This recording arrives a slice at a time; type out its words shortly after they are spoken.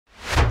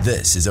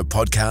This is a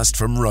podcast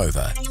from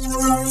Rover.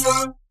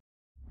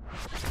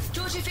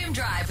 George FM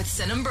Drive with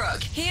Sin and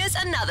Brooke. Here's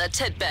another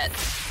tidbit.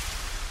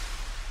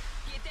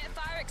 Get that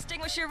fire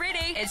extinguisher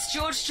ready. It's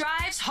George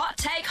Drive's Hot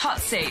Take Hot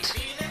Seat.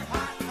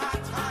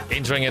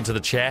 Entering into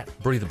the chat,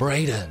 breathe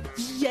in.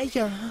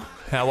 Yeah.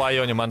 How are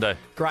you on your Monday?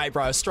 Great,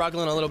 bro.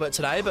 Struggling a little bit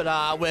today,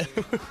 but we'll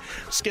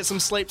just get some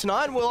sleep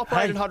tonight and we'll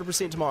operate at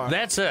 100% tomorrow.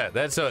 That's it.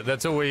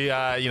 That's all we,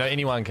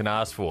 anyone can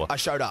ask for. I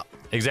showed up.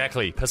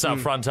 Exactly. Piss up,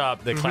 front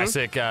up, the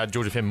classic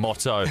George FM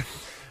motto.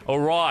 All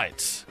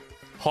right.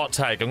 Hot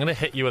take. I'm going to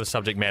hit you with a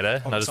subject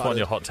matter, and I just want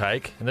your hot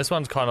take. And this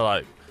one's kind of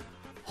like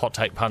hot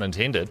take, pun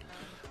intended.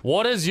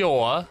 What is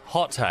your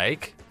hot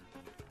take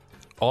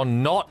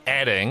on not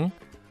adding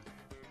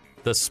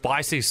the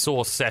spicy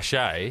sauce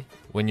sachet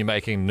when you're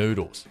making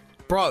noodles?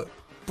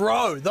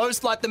 Bro,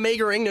 those like the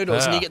Mega Ring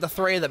noodles and you get the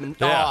three of them.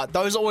 And,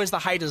 those are always the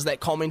haters that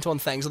comment on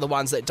things are the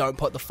ones that don't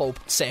put the full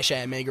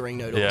sachet of Mega Ring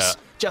noodles. Yeah.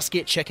 Just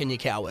get chicken, you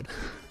coward.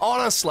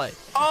 Honestly.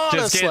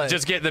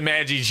 Just get the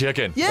Maggi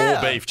chicken. Yeah.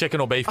 Or beef.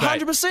 Chicken or beef,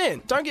 mate.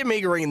 100%. Don't get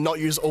Mega Ring and not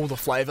use all the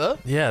flavour.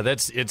 Yeah,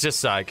 it's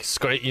just like,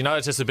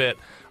 it's just a bit,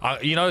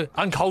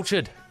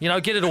 uncultured.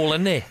 Get it all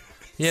in there.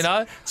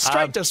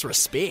 Straight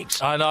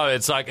disrespect. I know,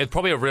 it's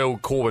probably a real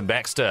Corbin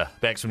Baxter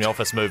backs from the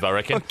office move, I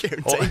reckon. I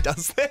guarantee he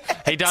does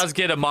that. He does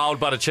get a mild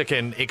butter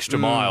chicken, extra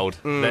mild.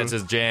 That's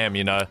his jam,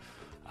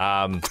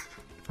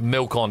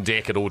 Milk on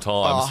deck at all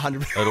times.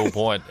 100%. At all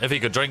point. If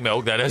he could drink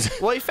milk, that is.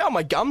 Well, he found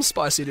my gum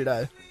spicy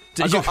today.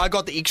 I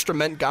got the extra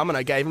mint gum and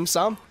I gave him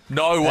some.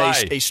 No way.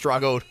 He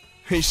struggled.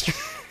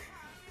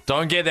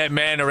 Don't get that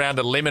man around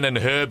a lemon and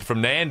herb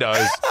from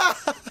Nando's.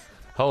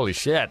 Holy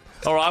shit.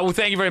 All right, well,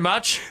 thank you very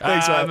much.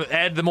 Thanks, mate.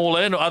 Add them all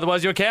in,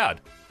 otherwise you're a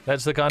coward.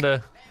 That's the kind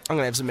of... I'm going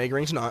to have some Mega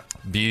Ring tonight.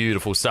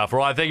 Beautiful stuff. All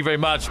right, thank you very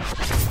much.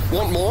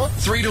 Want more?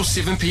 3 till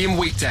 7 p.m.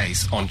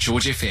 weekdays on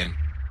George FM.